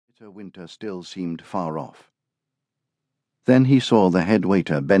bitter winter still seemed far off. Then he saw the head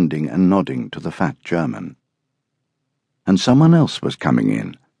waiter bending and nodding to the fat German. And someone else was coming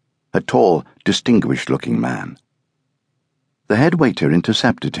in, a tall, distinguished-looking man. The head waiter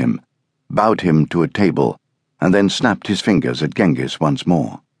intercepted him, bowed him to a table, and then snapped his fingers at Genghis once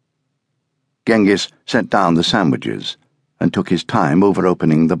more. Genghis set down the sandwiches and took his time over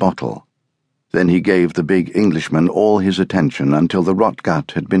opening the bottle. Then he gave the big Englishman all his attention until the rot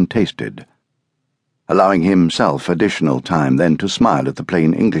gut had been tasted, allowing himself additional time then to smile at the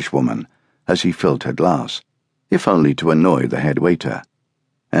plain Englishwoman as he filled her glass, if only to annoy the head waiter.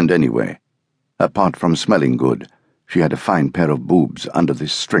 And anyway, apart from smelling good, she had a fine pair of boobs under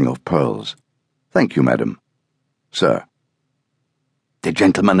this string of pearls. "Thank you, madam." "Sir." "The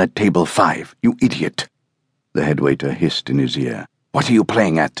gentleman at table 5, you idiot," the head waiter hissed in his ear. "What are you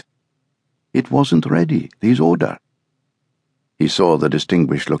playing at?" "It wasn't ready, his order." He saw the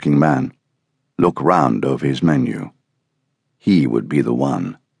distinguished-looking man look round over his menu. He would be the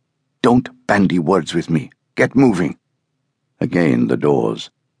one. "Don't bandy words with me. Get moving." Again the doors.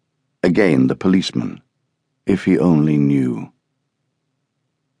 Again the policeman. If he only knew.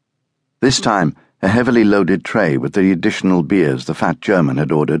 This time, a heavily loaded tray with the additional beers the fat German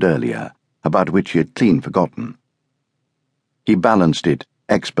had ordered earlier, about which he had clean forgotten. He balanced it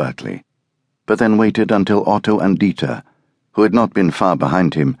expertly, but then waited until Otto and Dieter, who had not been far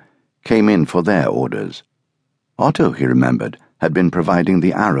behind him, came in for their orders. Otto, he remembered, had been providing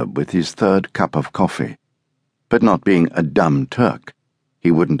the Arab with his third cup of coffee, but not being a dumb Turk,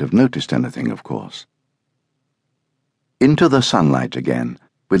 he wouldn't have noticed anything, of course. Into the sunlight again,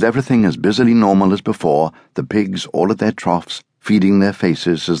 with everything as busily normal as before, the pigs all at their troughs, feeding their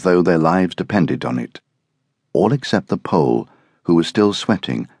faces as though their lives depended on it. All except the Pole, who was still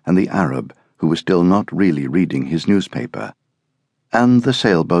sweating, and the Arab, who was still not really reading his newspaper, and the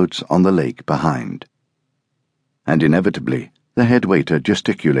sailboats on the lake behind. And inevitably, the head waiter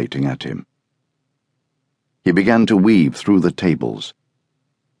gesticulating at him. He began to weave through the tables.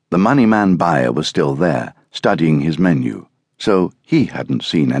 The money-man buyer was still there, studying his menu, so he hadn't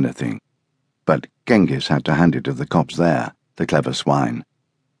seen anything. But Genghis had to hand it to the cops there, the clever swine.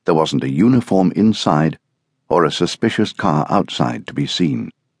 There wasn't a uniform inside or a suspicious car outside to be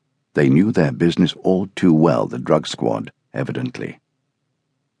seen. They knew their business all too well, the drug squad, evidently.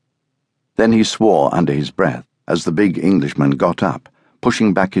 Then he swore under his breath as the big Englishman got up,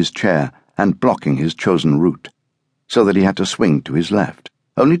 pushing back his chair and blocking his chosen route, so that he had to swing to his left,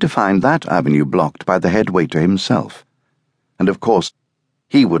 only to find that avenue blocked by the head waiter himself. And of course,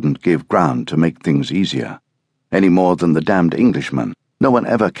 he wouldn't give ground to make things easier, any more than the damned Englishman. No one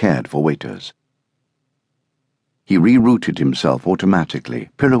ever cared for waiters. He rerouted himself automatically,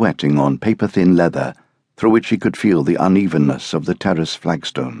 pirouetting on paper-thin leather, through which he could feel the unevenness of the terrace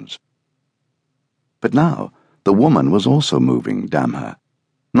flagstones. But now, the woman was also moving, damn her.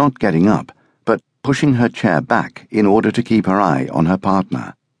 Not getting up, but pushing her chair back in order to keep her eye on her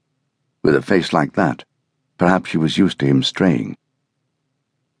partner. With a face like that, perhaps she was used to him straying.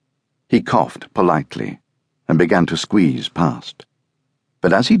 He coughed politely and began to squeeze past.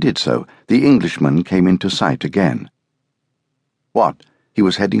 But as he did so, the Englishman came into sight again. What? He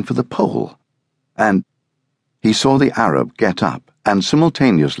was heading for the Pole. And he saw the Arab get up, and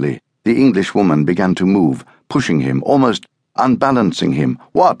simultaneously the Englishwoman began to move, pushing him, almost unbalancing him.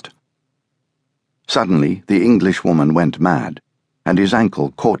 What? Suddenly, the Englishwoman went mad, and his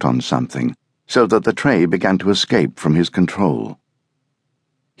ankle caught on something, so that the tray began to escape from his control.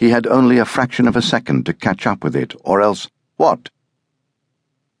 He had only a fraction of a second to catch up with it, or else, what?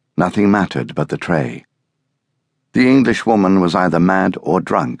 Nothing mattered but the tray. The Englishwoman was either mad or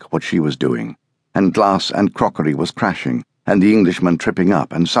drunk, what she was doing, and glass and crockery was crashing, and the Englishman tripping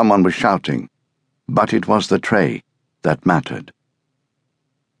up, and someone was shouting. But it was the tray that mattered.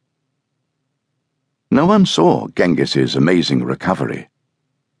 No one saw Genghis's amazing recovery,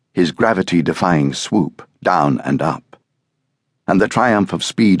 his gravity-defying swoop down and up, and the triumph of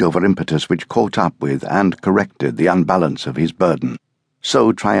speed over impetus which caught up with and corrected the unbalance of his burden,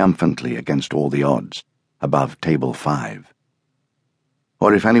 so triumphantly against all the odds, above table 5.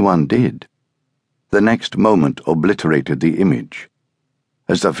 Or if anyone did, the next moment obliterated the image,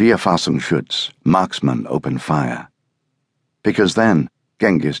 as the Vierfassungsschütz, marksman, opened fire. Because then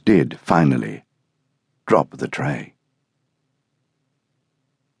Genghis did, finally, drop the tray.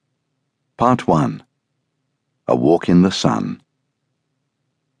 Part 1. A Walk in the Sun.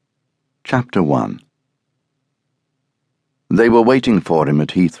 Chapter 1. They were waiting for him at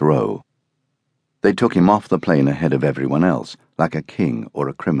Heathrow. They took him off the plane ahead of everyone else, like a king or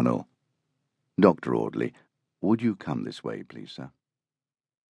a criminal. "Dr. Audley, would you come this way, please, sir?"